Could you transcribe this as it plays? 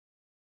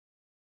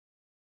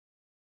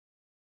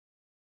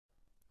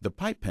The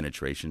pipe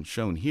penetration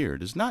shown here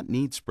does not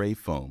need spray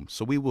foam,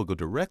 so we will go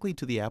directly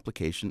to the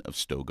application of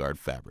StoGuard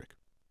Fabric.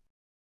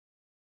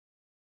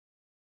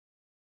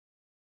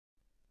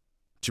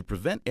 To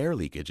prevent air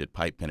leakage at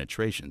pipe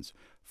penetrations,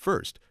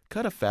 first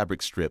cut a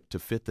fabric strip to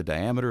fit the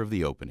diameter of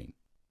the opening.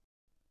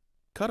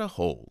 Cut a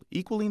hole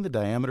equaling the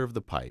diameter of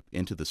the pipe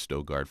into the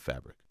StoGuard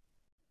fabric.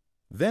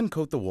 Then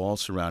coat the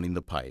walls surrounding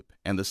the pipe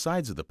and the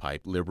sides of the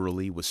pipe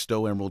liberally with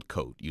Sto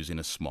EmeraldCoat using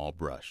a small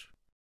brush.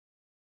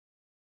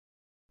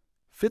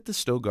 Fit the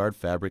StoGuard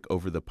fabric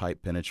over the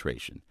pipe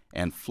penetration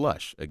and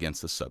flush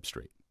against the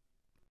substrate.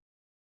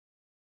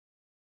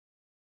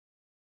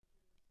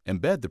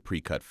 Embed the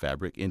pre-cut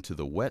fabric into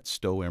the wet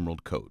Sto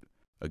EmeraldCoat,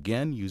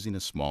 again using a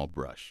small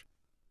brush.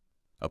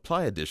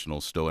 Apply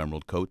additional Sto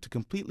EmeraldCoat to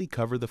completely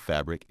cover the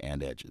fabric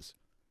and edges.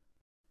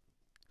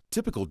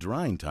 Typical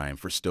drying time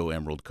for Sto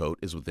EmeraldCoat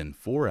is within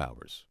 4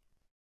 hours.